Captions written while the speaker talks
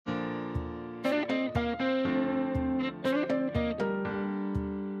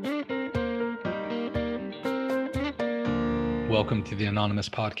Welcome to the Anonymous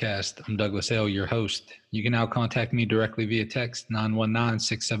Podcast. I'm Douglas L., your host. You can now contact me directly via text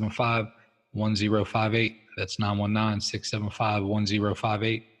 919-675-1058. That's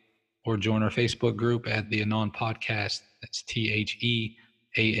 919-675-1058. Or join our Facebook group at the Anon Podcast. That's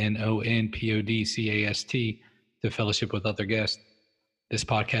TheAnonPodcast to fellowship with other guests. This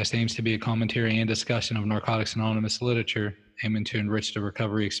podcast aims to be a commentary and discussion of Narcotics Anonymous literature, aiming to enrich the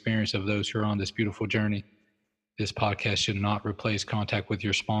recovery experience of those who are on this beautiful journey. This podcast should not replace contact with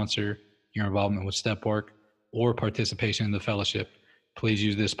your sponsor, your involvement with step work, or participation in the fellowship. Please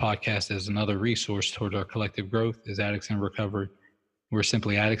use this podcast as another resource toward our collective growth as addicts in recovery. We're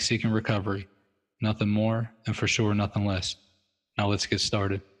simply addicts seeking recovery, nothing more, and for sure, nothing less. Now let's get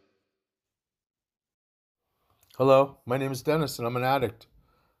started. Hello, my name is Dennis and I'm an addict.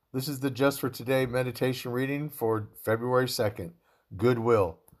 This is the Just for Today meditation reading for February 2nd,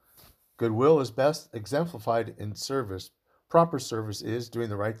 Goodwill. Goodwill is best exemplified in service. Proper service is doing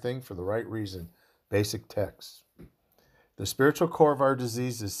the right thing for the right reason. Basic text. The spiritual core of our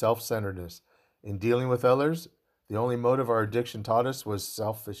disease is self-centeredness. In dealing with others, the only motive our addiction taught us was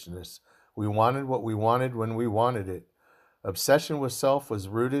selfishness. We wanted what we wanted when we wanted it. Obsession with self was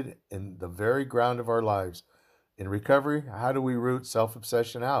rooted in the very ground of our lives. In recovery, how do we root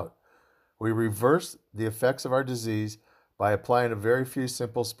self-obsession out? We reverse the effects of our disease by applying a very few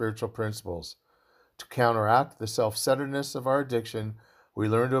simple spiritual principles. To counteract the self-centeredness of our addiction, we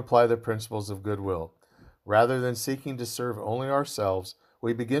learn to apply the principles of goodwill. Rather than seeking to serve only ourselves,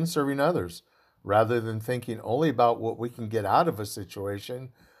 we begin serving others. Rather than thinking only about what we can get out of a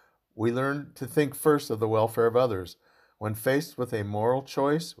situation, we learn to think first of the welfare of others. When faced with a moral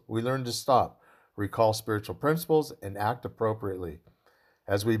choice, we learn to stop, recall spiritual principles, and act appropriately.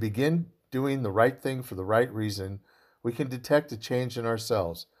 As we begin doing the right thing for the right reason, we can detect a change in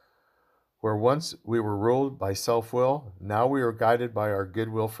ourselves. Where once we were ruled by self-will, now we are guided by our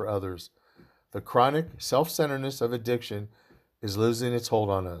goodwill for others. The chronic self-centeredness of addiction is losing its hold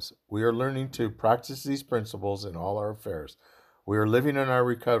on us. We are learning to practice these principles in all our affairs. We are living in our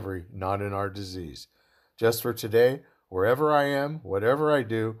recovery, not in our disease. Just for today, wherever I am, whatever I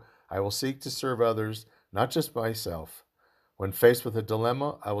do, I will seek to serve others, not just myself. When faced with a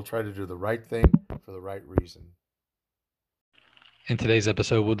dilemma, I will try to do the right thing for the right reason. In today's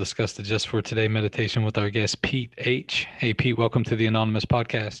episode, we'll discuss the Just for Today meditation with our guest, Pete H. Hey, Pete, welcome to the Anonymous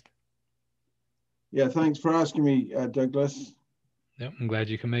Podcast. Yeah, thanks for asking me, Douglas. Yep, I'm glad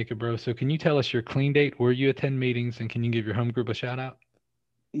you can make it, bro. So can you tell us your clean date, where you attend meetings, and can you give your home group a shout out?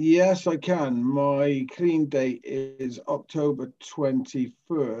 Yes, I can. My clean date is October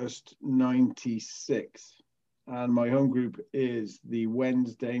 21st, 96. And my home group is the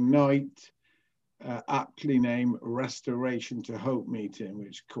Wednesday night aptly named Restoration to Hope meeting,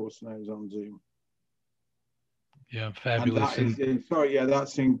 which of course now is on Zoom. Yeah, fabulous. And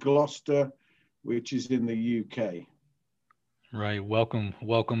that's in Gloucester, which is in the UK. Right. Welcome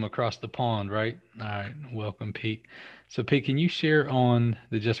across the pond, right? All right. Welcome, Pete. So, Pete, can you share on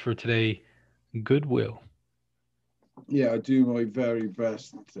the Just for Today Goodwill? Yeah, I do my very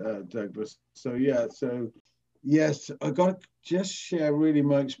best, Douglas. Yes, I got to just share really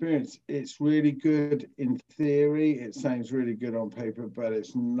my experience. It's really good in theory. It sounds really good on paper, but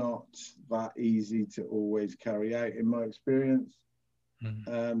it's not that easy to always carry out in my experience.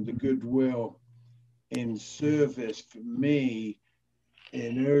 The goodwill in service for me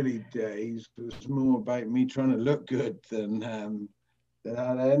in early days was more about me trying to look good than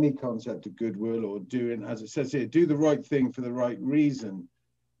had any concept of goodwill or doing, as it says here, do the right thing for the right reason.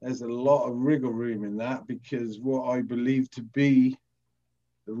 There's a lot of wriggle room in that because what I believe to be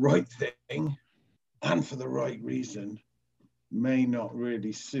the right thing and for the right reason may not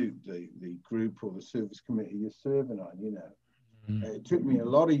really suit the group or the service committee you're serving on, you know. It took me a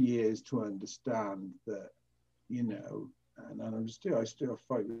lot of years to understand that, you know, and I still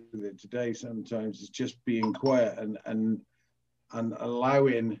fight with it today sometimes. It's just being quiet and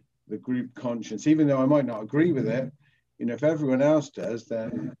allowing the group conscience, even though I might not agree with it. You know, if everyone else does,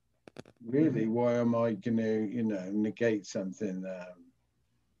 then really, why am I going to, you know, negate something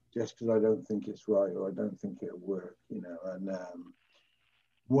just because I don't think it's right or I don't think it'll work, you know? And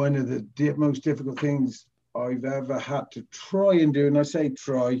one of the most difficult things I've ever had to try and do, and I say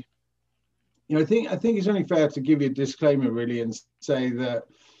try, you know, I think it's only fair to give you a disclaimer really and say that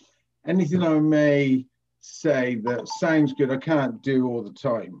anything I may say that sounds good, I can't do all the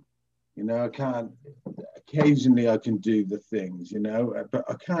time. You know, I can't, occasionally I can do the things, you know, but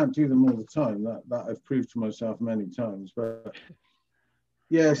I can't do them all the time. That I've proved to myself many times. But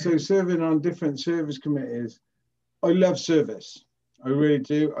yeah, so serving on different service committees, I love service. I really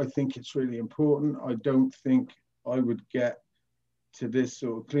do. I think it's really important. I don't think I would get to this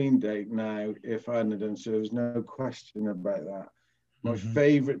sort of clean date now if I hadn't done service, no question about that. My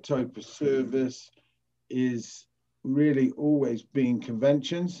favorite type of service is really always been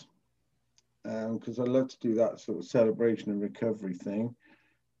conventions, because I love to do that sort of celebration and recovery thing.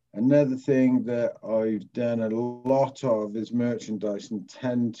 Another thing that I've done a lot of is merchandise, and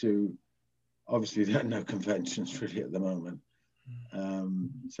tend to, obviously there are no conventions really at the moment.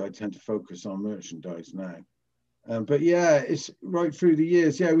 So I tend to focus on merchandise now. But yeah, it's right through the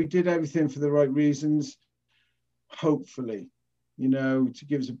years. Yeah, we did everything for the right reasons, hopefully. You know, to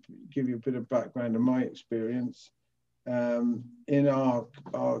give you a bit of background of my experience, in our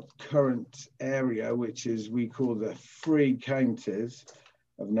current area, which is we call the free counties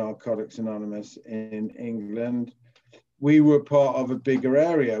of Narcotics Anonymous in England, we were part of a bigger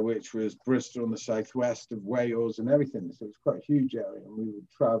area, which was Bristol and the southwest of Wales and everything. So it's quite a huge area. And we were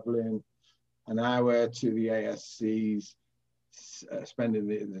traveling an hour to the ASCs, spending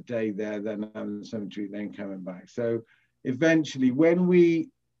the day there, then having the cemetery, then coming back. So eventually, when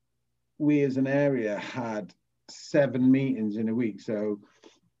we as an area had 7 meetings in a week, so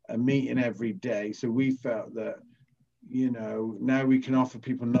a meeting every day, so we felt that, you know, now we can offer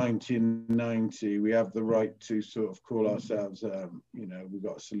people 90 and 90. We have the right to sort of call ourselves, you know, we've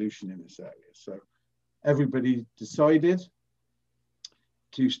got a solution in this area. So everybody decided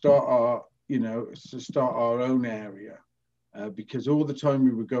to start our own area, because all the time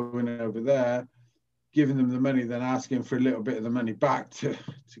we were going over there, giving them the money, then asking for a little bit of the money back to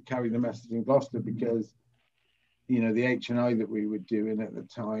carry the message in Gloucester, because, you know, the H&I that we were doing at the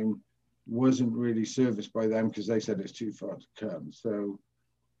time wasn't really serviced by them because they said it's too far to come. So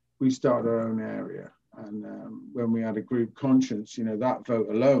we started our own area. And when we had a group conscience, you know, that vote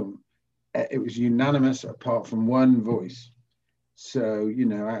alone, it was unanimous apart from one voice. So, you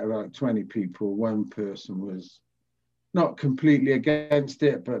know, out of like 20 people, one person was not completely against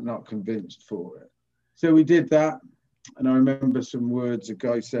it, but not convinced for it. So we did that. And I remember some words a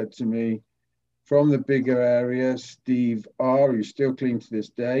guy said to me from the bigger area, Steve R., who's still clean to this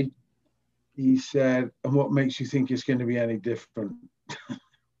day. He said, "And what makes you think it's going to be any different?"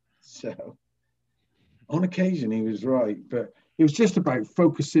 So on occasion, he was right. But it was just about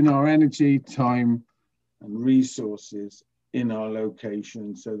focusing our energy, time, and resources in our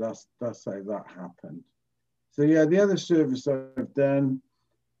location. So that's how that happened. So yeah, the other service I've done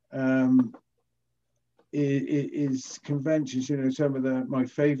is conventions. You know, some of my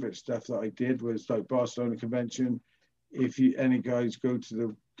favorite stuff that I did was like Barcelona convention. If any guys go to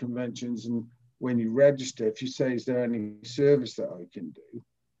the conventions, and when you register, if you say, "Is there any service that I can do?"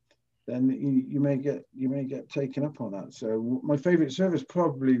 then you may get taken up on that. So my favorite service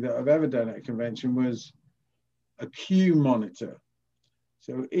probably that I've ever done at a convention was a queue monitor.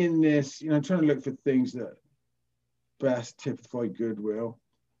 So in this, you know, I'm trying to look for things that best typify Goodwill,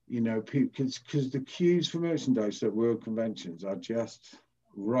 you know, because the queues for merchandise at world conventions are just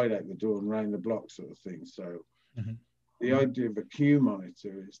right out the door and round the block sort of thing. So the idea of a queue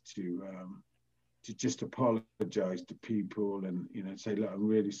monitor is to just apologize to people and, you know, say, "Look, I'm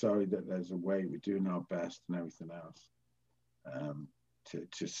really sorry that there's a way we're doing our best," and everything else,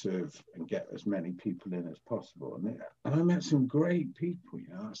 to serve and get as many people in as possible. And I met some great people, you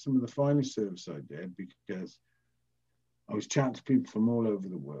know, some of the finest service I did, because I was chatting to people from all over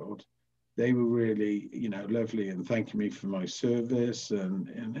the world. They were really, you know, lovely and thanking me for my service, and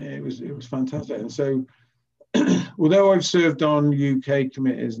it was fantastic. And so, although I've served on UK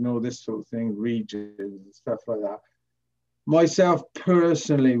committees and all this sort of thing, regions and stuff like that, myself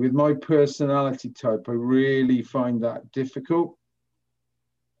personally, with my personality type, I really find that difficult.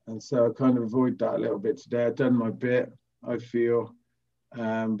 And so I kind of avoid that a little bit today. I've done my bit, I feel,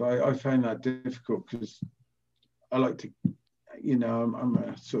 but I find that difficult because I like to, you know, I'm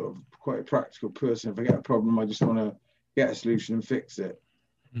a sort of quite a practical person. If I get a problem, I just want to get a solution and fix it.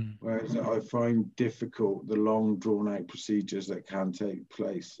 Whereas I find difficult the long drawn out procedures that can take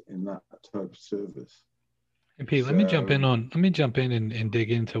place in that type of service. Hey, Pete, let me jump in and dig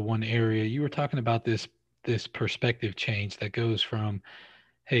into one area. You were talking about this perspective change that goes from,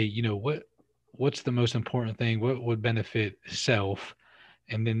 hey, you know, what's the most important thing? What would benefit self?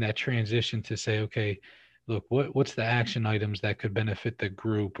 And then that transition to say, okay, look, what's the action items that could benefit the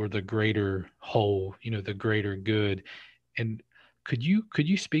group or the greater whole, you know, the greater good? And could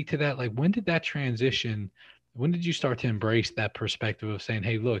you speak to that? Like, when did that transition? When did you start to embrace that perspective of saying,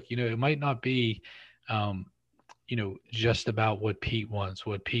 hey, look, you know, it might not be, you know, just about what Pete wants.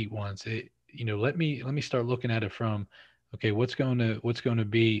 It, you know, let me start looking at it from, okay, what's going to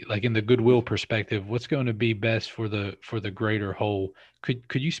be like in the Goodwill perspective, what's going to be best for the greater whole. Could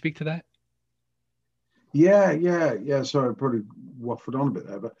you speak to that? Yeah. Sorry, I probably waffled on a bit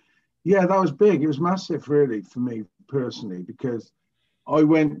there, but yeah, that was big. It was massive, really, for me personally, because I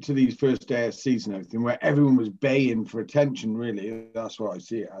went to these first ASCs and everything where everyone was baying for attention, really. That's what I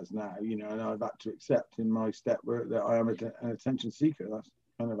see it as now, and I've had to accept in my step work that I am an attention seeker. That's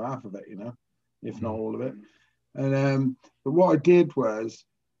kind of half of it, if not all of it. And but what I did was,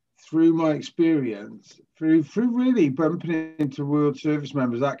 through my experience, through really bumping into World Service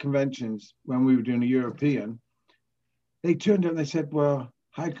members at conventions when we were doing a European, they turned up and they said, well,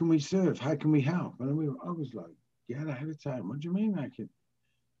 how can we serve? How can we help? And I was like, get ahead of time. What do you mean I can?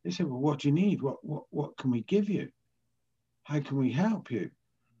 They said, well, what do you need? What can we give you? How can we help you?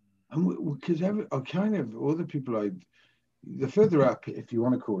 And because all the people the further up, if you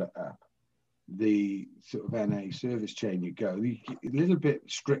want to call it up, the sort of NA service chain you go, you get a little bit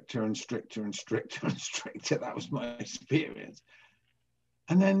stricter and stricter and stricter and stricter. That was my experience.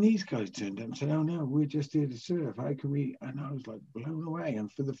 And then these guys turned up and said, oh no, we're just here to serve. How can we? And I was like blown away.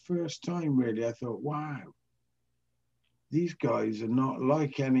 And for the first time, really, I thought, wow, these guys are not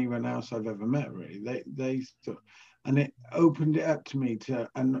like anyone else I've ever met, really. And it opened it up to me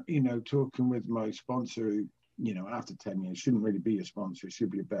talking with my sponsor, who, after 10 years, shouldn't really be a sponsor, it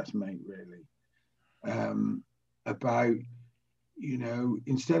should be your best mate, really. About,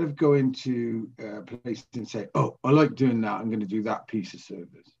 instead of going to a place and say, oh, I like doing that, I'm going to do that piece of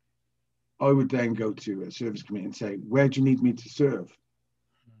service, I would then go to a service committee and say, where do you need me to serve?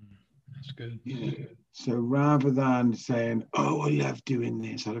 That's good. So rather than saying, oh, I love doing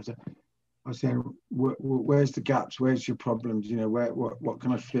this, I was saying, where's the gaps? Where's your problems? What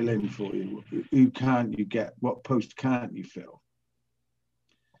can I fill in for you? Who can't you get? What post can't you fill?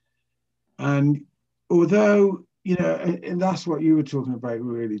 And although, and that's what you were talking about,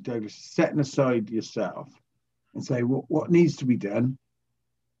 really, Douglas, setting aside yourself and say, what needs to be done,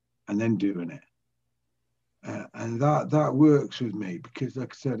 and then doing it. And that works with me because,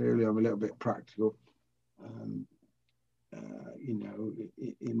 like I said earlier, I'm a little bit practical.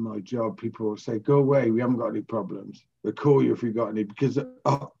 In my job, people will say, go away, we haven't got any problems. We'll call you if we got any, because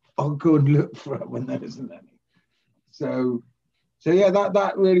I'll go and look for it when there isn't any. So yeah,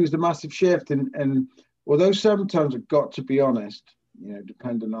 that really was the massive shift. And although sometimes I've got to be honest,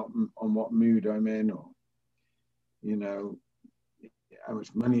 depending on what mood I'm in, or, how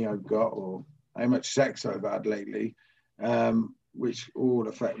much money I've got, or how much sex I've had lately, which all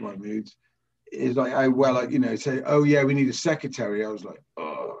affect my moods, is like how well I, say, oh yeah, we need a secretary. I was like,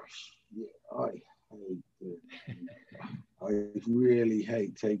 oh, yeah, I hate it. I really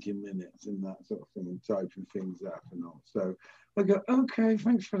hate taking minutes and that sort of thing and typing things up and all. So I go, okay,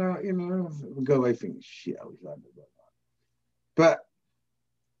 thanks for that. I'll go away thinking, shit, I was landed about that. But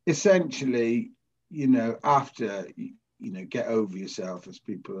essentially, after, get over yourself, as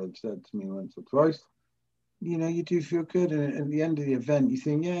people have said to me once or twice, you do feel good. And at the end of the event, you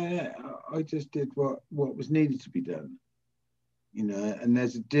think, yeah, I just did what was needed to be done. And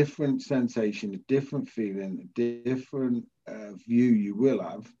there's a different sensation, a different feeling, a different view you will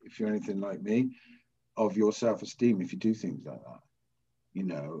have, if you're anything like me, of your self-esteem if you do things like that.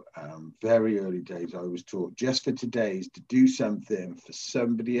 Very early days, I was taught just for today is to do something for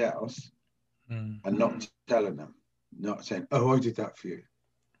somebody else and not telling them, not saying, oh, I did that for you.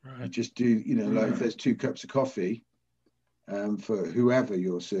 Right. You just do, like if there's 2 cups of coffee for whoever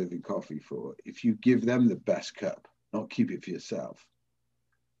you're serving coffee for, if you give them the best cup, not keep it for yourself,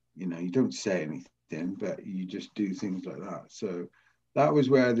 you don't say anything, but you just do things like that. So that was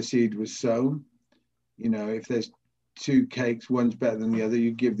where the seed was sown. If there's 2 cakes, one's better than the other,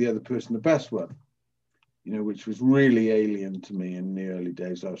 you give the other person the best one, which was really alien to me in the early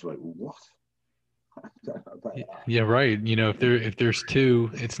days. I was like, what? Yeah, right. If there's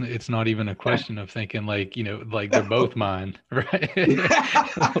 2, it's not even a question of thinking like they're both mine, right?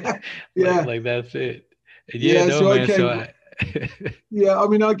 Yeah, like that's it. Yeah, no, so man. Yeah, I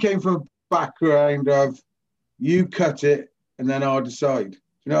mean, I came from a background of you cut it and then I'll decide.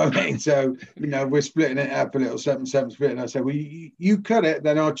 You know what I mean? So, we're splitting it up a little, 7-7 split. And I said, well, you cut it,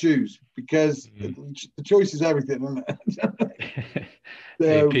 then I'll choose, because the choice is everything, isn't it?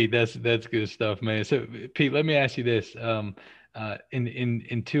 Hey, Pete, that's good stuff, man. So, Pete, let me ask you this.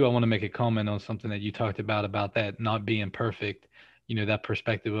 In 2, I want to make a comment on something that you talked about that not being perfect. That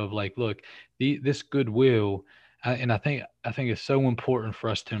perspective of like, look, this goodwill, and I think it's so important for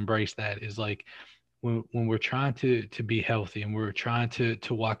us to embrace that, is like when we're trying to be healthy and we're trying to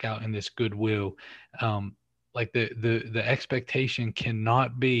walk out in this goodwill, like the expectation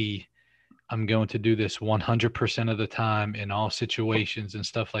cannot be, I'm going to do this 100% of the time in all situations and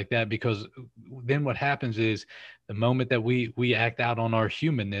stuff like that, because then what happens is the moment that we act out on our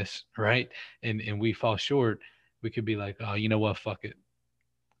humanness, right, and we fall short, we could be like, oh, you know what, fuck it,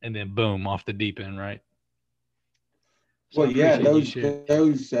 and then boom, off the deep end, right? So I Well, yeah, appreciate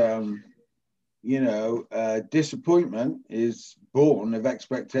you sharing. Disappointment is born of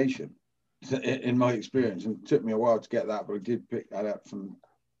expectation, in my experience, and it took me a while to get that, but I did pick that up from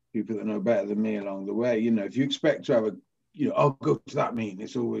people that know better than me along the way. If you expect to have I'll go to that meeting,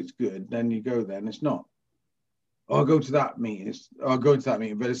 it's always good, then you go there and it's not. I'll go to that meeting,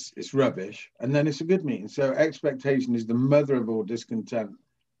 but it's rubbish, and then it's a good meeting. So expectation is the mother of all discontent,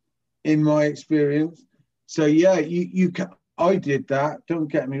 in my experience. So yeah, you can. I did that.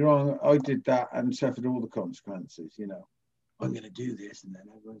 Don't get me wrong. I did that and suffered all the consequences. I'm going to do this, and then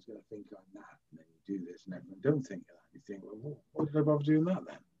everyone's going to think I'm that. And then you do this, and everyone don't think of that. You think, well, what did I bother doing that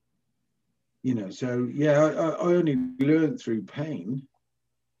then? So yeah, I only learned through pain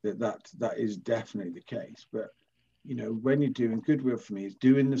that is definitely the case. But when you're doing Goodwill, for me, is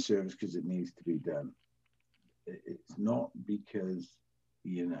doing the service because it needs to be done. It's not because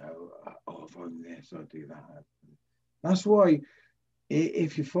if I'm this, I'll do that. That's why,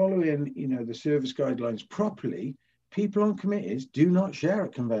 if you're following the service guidelines properly, people on committees do not share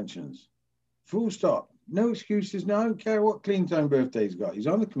at conventions. Full stop. No excuses. No, I don't care what clean time birthday he's got. He's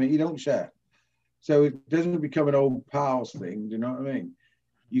on the committee, you don't share. So it doesn't become an old pals thing. Do you know what I mean?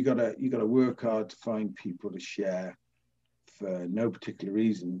 You gotta work hard to find people to share for no particular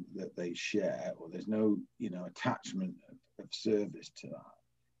reason that they share, or there's no attachment of service to that.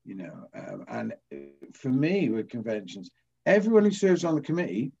 And for me with conventions, everyone who serves on the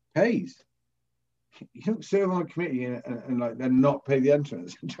committee pays. You don't serve on a committee and like then not pay the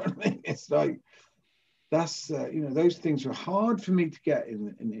entrance. Do you know what I mean? It's like that's those things were hard for me to get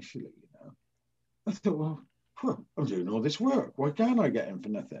initially. I thought, well, I'm doing all this work. Why can't I get in for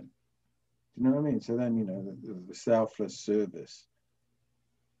nothing? Do you know what I mean? So then, the selfless service.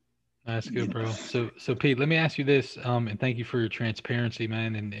 That's good, bro. So Pete, let me ask you this, and thank you for your transparency,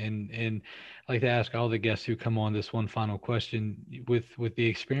 man. And I like to ask all the guests who come on this one final question. With the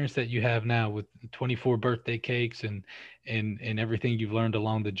experience that you have now, with 24 birthday cakes and everything you've learned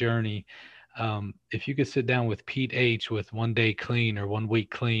along the journey, if you could sit down with Pete H with 1 day clean or 1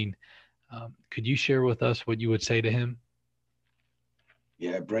 week clean, could you share with us what you would say to him?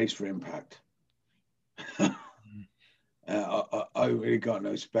 Yeah, brace for impact. I really got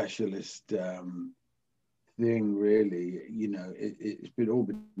no specialist thing, really. It's been all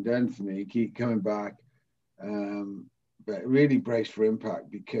been done for me. Keep coming back, but really brace for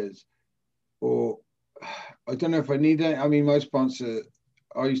impact because, or I don't know if I need it. I mean, my sponsor,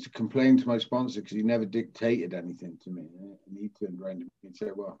 I used to complain to my sponsor because he never dictated anything to me, and he turned around to me and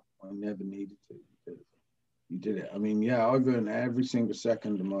said, "Well, I never needed to because you did it." I mean, yeah, I've earned every single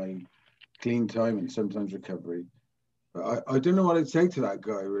second of my clean time and sometimes recovery. But I don't know what I'd say to that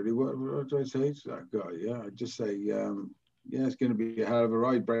guy, really. What do I say to that guy? Yeah, I'd just say, yeah, it's going to be a hell of a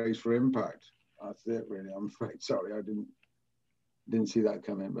ride. Brace for impact. That's it, really. I'm afraid. Sorry, I didn't see that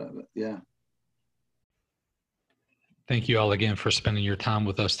coming, but yeah. Thank you all again for spending your time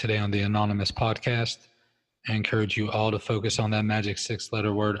with us today on the Anonymous Podcast. I encourage you all to focus on that magic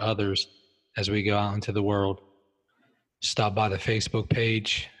 6-letter word, others, as we go out into the world. Stop by the Facebook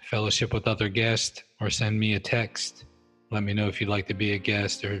page, Fellowship with Other Guests, or send me a text. Let me know if you'd like to be a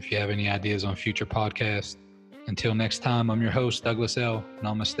guest or if you have any ideas on future podcasts. Until next time, I'm your host, Douglas L.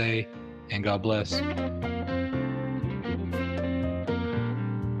 Namaste, and God bless.